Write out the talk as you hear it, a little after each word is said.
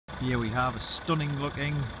Here we have a stunning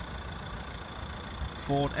looking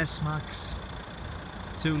Ford S-Max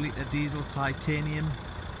 2 litre diesel titanium.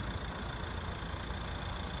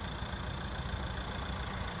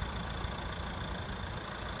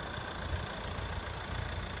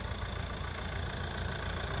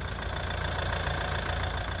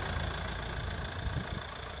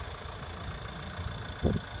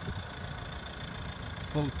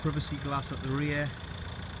 Full privacy glass at the rear.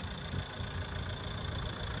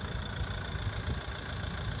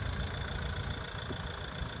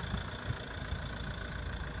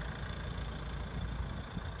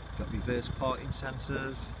 Got reverse parking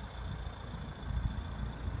sensors.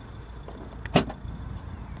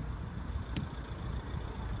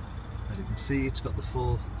 As you can see, it's got the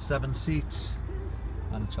full 7 seats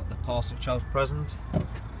and it's got the parcel shelf present.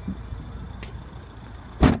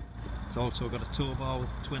 It's also got a tow bar with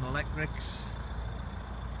twin electrics.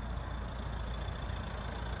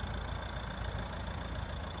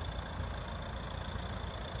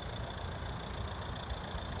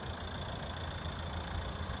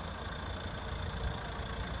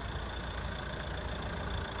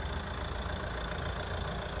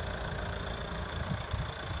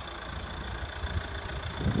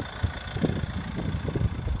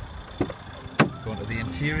 Going to the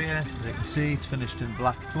interior, as you can see, it's finished in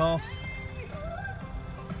black cloth.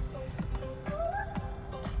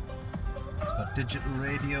 It's got digital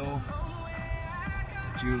radio,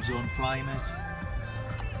 dual zone climate,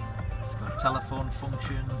 it's got telephone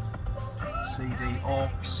function, CD aux,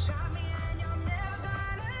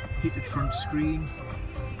 heated front screen,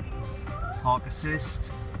 park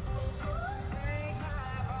assist,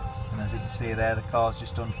 and as you can see there, the car's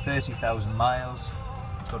just done 30,000 miles.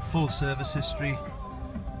 It's got full service history.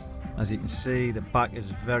 As you can see, the back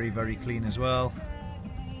is very, very clean as well.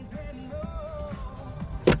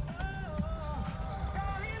 It's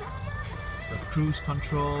got cruise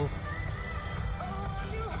control.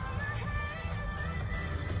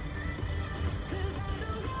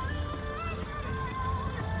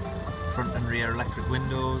 Front and rear electric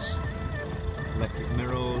windows, electric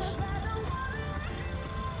mirrors.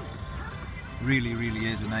 Really, really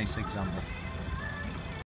is a nice example.